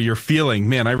notice where you're feeling,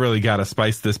 man, I really got to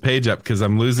spice this page up because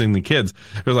I'm losing the kids.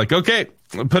 They're like, okay,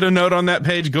 put a note on that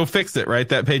page, go fix it, right?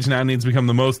 That page now needs to become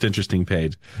the most interesting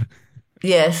page.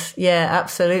 Yes, yeah,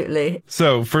 absolutely.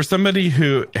 So for somebody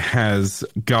who has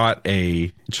got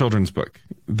a children's book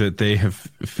that they have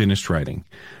finished writing,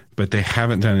 but they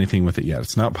haven't done anything with it yet,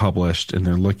 it's not published, and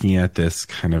they're looking at this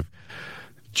kind of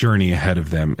journey ahead of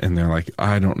them, and they're like,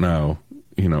 I don't know,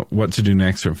 what to do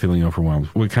next, or I'm feeling overwhelmed.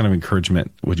 What kind of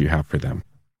encouragement would you have for them?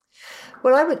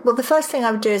 Well, the first thing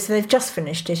I would do is, if they've just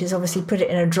finished it, is obviously put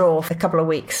it in a drawer for a couple of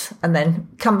weeks and then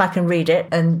come back and read it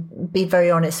and be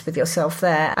very honest with yourself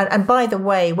there. And by the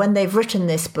way, when they've written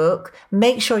this book,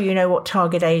 make sure you know what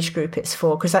target age group it's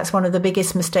for, because that's one of the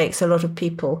biggest mistakes a lot of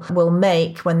people will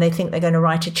make when they think they're going to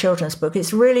write a children's book.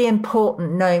 It's really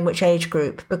important knowing which age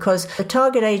group, because the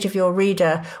target age of your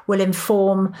reader will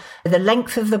inform the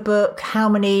length of the book, how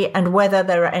many and whether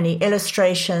there are any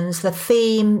illustrations, the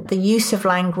theme, the use of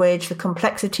language, the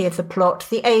complexity of the plot,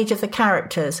 the age of the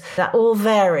characters. That all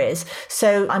varies.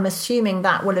 So I'm assuming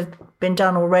that will have been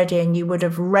done already, and you would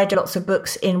have read lots of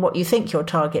books in what you think your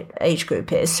target age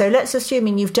group is. So let's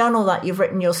assuming you've done all that, you've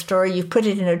written your story, you've put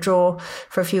it in a drawer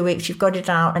for a few weeks, you've got it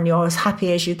out, and you're as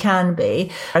happy as you can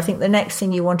be. I think the next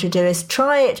thing you want to do is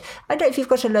try it. I don't know if you've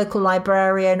got a local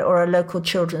librarian or a local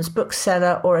children's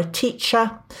bookseller or a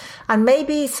teacher, and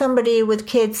maybe somebody with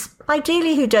kids,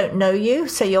 ideally who don't know you,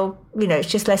 so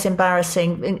it's just less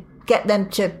embarrassing. Get them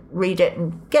to read it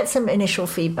and get some initial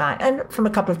feedback, and from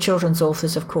a couple of children's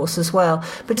authors, of course, as well.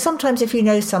 But sometimes if you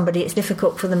know somebody, it's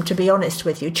difficult for them to be honest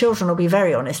with you. Children will be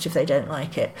very honest if they don't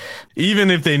like it. Even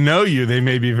if they know you, they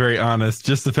may be very honest.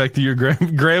 Just the fact that you're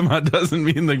grandma doesn't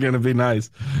mean they're going to be nice.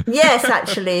 Yes,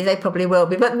 actually, they probably will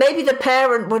be. But maybe the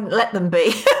parent wouldn't let them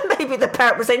be. Maybe the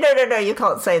parent would say, no, you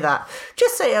can't say that.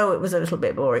 Just say, oh, it was a little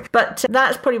bit boring. But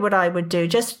that's probably what I would do,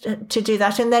 just to do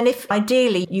that. And then if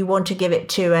ideally you want to give it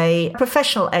to a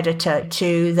professional editor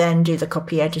to then do the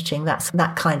copy editing,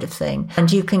 that kind of thing.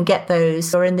 And you can get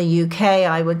those. Or in the UK,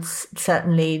 I would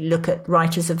certainly look at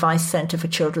Writers Advice Centre for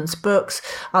children's books.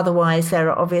 Otherwise, there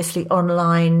are obviously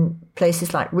online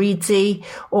places like Readsy,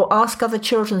 or ask other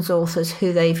children's authors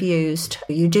who they've used.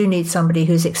 You do need somebody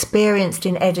who's experienced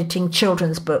in editing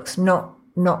children's books, not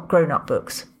grown-up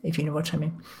books, if you know what I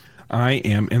mean. I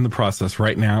am in the process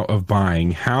right now of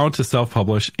buying How to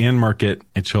Self-Publish and Market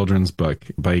a Children's Book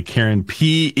by Karen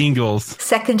P. Ingalls.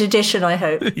 Second edition, I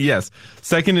hope. Yes,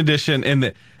 second edition.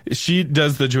 And she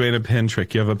does the Joanna Penn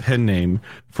trick. You have a pen name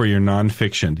for your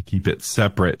nonfiction to keep it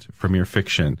separate from your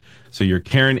fiction. So you're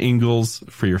Karen Ingalls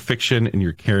for your fiction and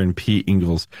you're Karen P.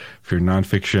 Ingalls for your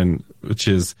nonfiction, which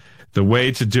is the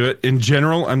way to do it. In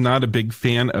general, I'm not a big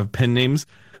fan of pen names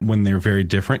when they're very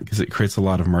different because it creates a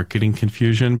lot of marketing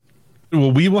confusion.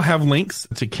 Well, we will have links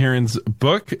to Karen's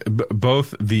book,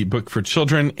 both the book for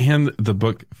children and the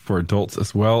book for adults,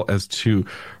 as well as to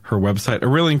her website. I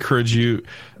really encourage you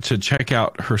to check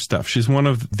out her stuff. She's one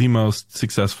of the most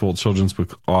successful children's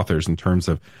book authors in terms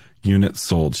of units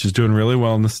sold. She's doing really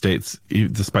well in the States,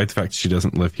 despite the fact she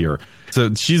doesn't live here.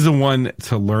 So she's the one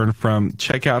to learn from.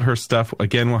 Check out her stuff.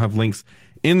 Again, we'll have links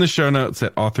in the show notes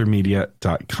at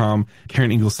authormedia.com.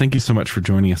 Karen Ingalls, thank you so much for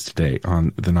joining us today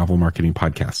on the Novel Marketing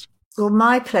Podcast. Well,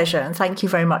 my pleasure. And thank you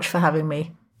very much for having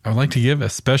me. I would like to give a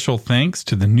special thanks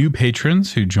to the new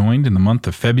patrons who joined in the month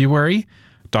of February: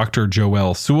 Dr.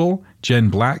 Joelle Sewell, Jen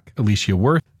Black, Alicia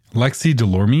Worth, Lexi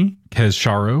Delorme, Kez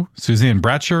Sharo, Suzanne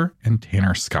Bratcher, and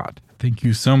Tanner Scott. Thank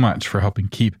you so much for helping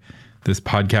keep this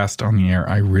podcast on the air.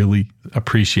 I really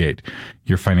appreciate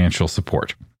your financial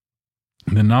support.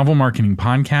 The Novel Marketing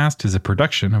Podcast is a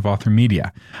production of Author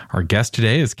Media. Our guest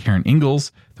today is Karen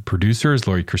Ingalls. The producer is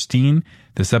Lori Christine.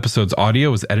 This episode's audio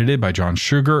was edited by John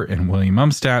Sugar and William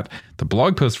Umstadt. The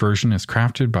blog post version is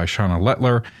crafted by Shauna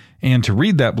Lettler. And to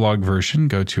read that blog version,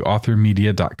 go to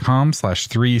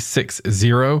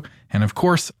authormedia.com/360. And of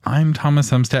course, I'm Thomas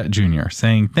Umstadt Jr.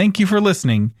 saying thank you for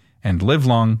listening and live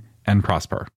long and prosper.